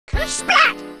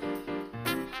Splat!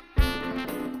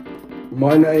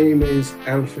 My name is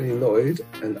Anthony Lloyd,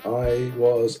 and I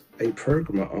was a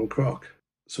programmer on Croc.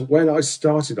 So when I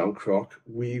started on Croc,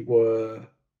 we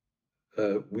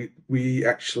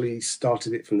actually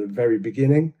started it from the very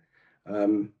beginning.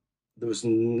 There was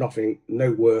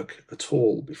no work at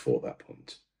all before that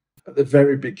point. At the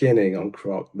very beginning on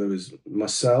Croc, there was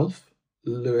myself,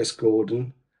 Lewis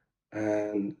Gordon,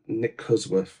 and Nick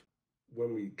Cusworth.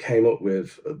 When we came up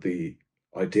with the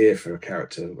idea for a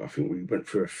character, I think we went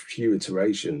through a few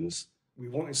iterations. We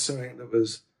wanted something that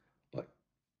was like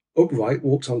upright,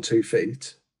 walked on 2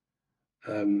 feet,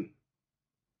 and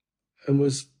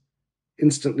was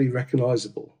instantly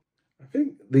recognizable. I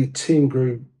think the team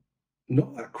grew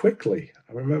not that quickly.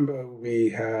 I remember we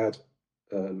had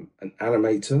an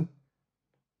animator,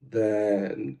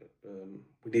 then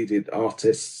we needed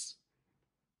artists,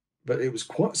 but it was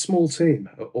quite a small team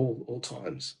at all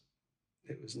times.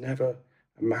 It was never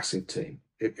a massive team.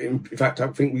 In fact, I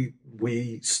think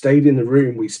we stayed in the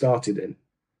room we started in.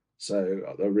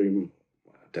 So the room,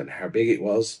 I don't know how big it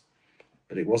was,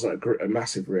 but it wasn't a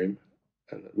massive room.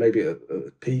 And maybe at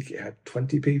the peak, it had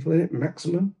 20 people in it,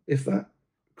 maximum, if that.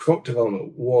 Croc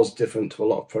development was different to a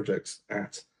lot of projects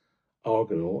at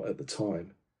Argonaut at the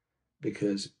time,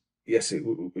 because yes, it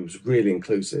was really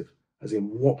inclusive, as in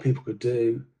what people could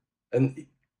do, and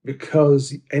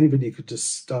because anybody could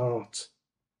just start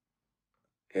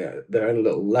their own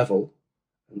little level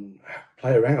and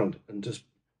play around and just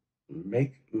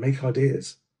make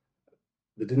ideas.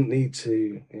 They didn't need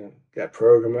to get a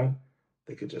programmer.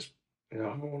 They could just I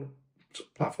want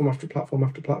platform after platform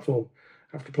after platform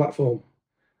after platform,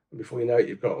 and before you know it,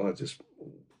 you've got just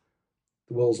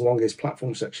the world's longest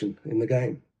platform section in the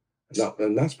game,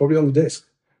 and that's probably on the disc,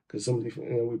 because somebody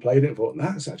we played it and thought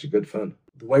that's actually good fun.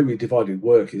 The way we divided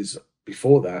work is,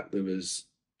 before that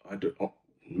I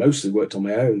mostly worked on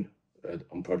my own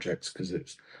on projects, because it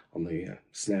was on the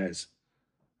SNES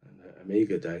and the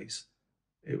Amiga days.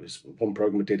 It was one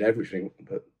programmer did everything,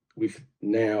 but we could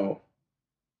now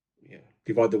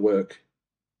divide the work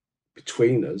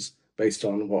between us based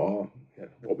on what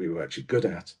we were actually good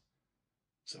at.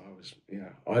 So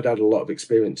I'd had a lot of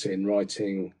experience in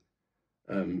writing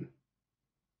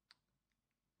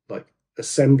like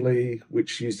assembly,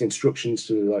 which used instructions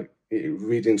to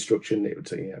read the instruction. It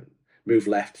would move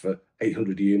left for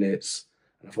 800 units,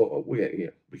 and I thought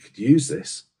we could use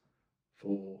this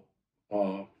for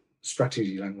our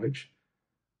strategy language.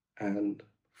 And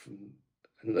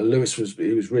Lewis was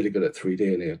really good at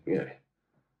 3D, and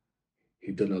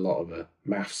he'd done a lot of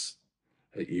maths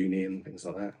at uni and things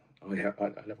like that. I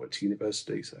never went to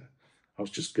university, so I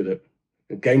was just good at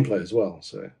gameplay as well.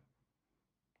 So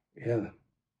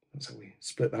that's how we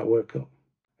split that work up.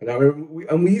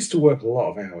 And we used to work a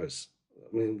lot of hours.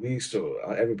 I mean,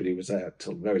 everybody was there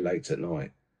till very late at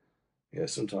night.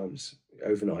 Sometimes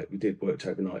overnight. We did work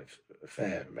overnight a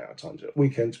fair amount of times. At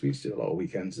weekends, we used to do a lot of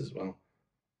weekends as well.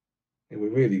 And we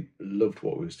really loved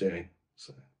what we was doing.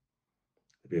 So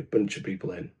there'd be a bunch of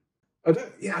people in. I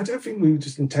don't think we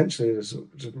just intentionally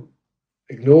just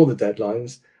ignore the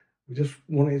deadlines. We just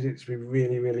wanted it to be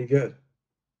really, really good.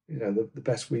 The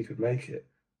best we could make it.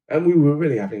 And we were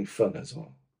really having fun as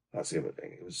well. That's the other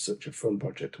thing. It was such a fun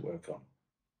project to work on.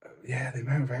 The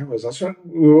amount of hours.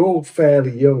 We were all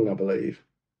fairly young, I believe.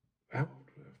 How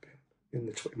old would I have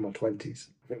been? In my 20s.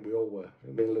 I think we all were.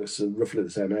 Me and Lewis are roughly the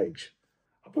same age.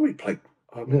 I'd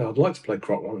like to play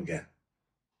Croc 1 again,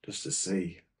 just to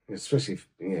see. Especially if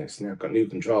it's now got new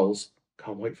controls.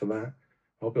 Can't wait for that.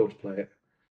 I'll be able to play it.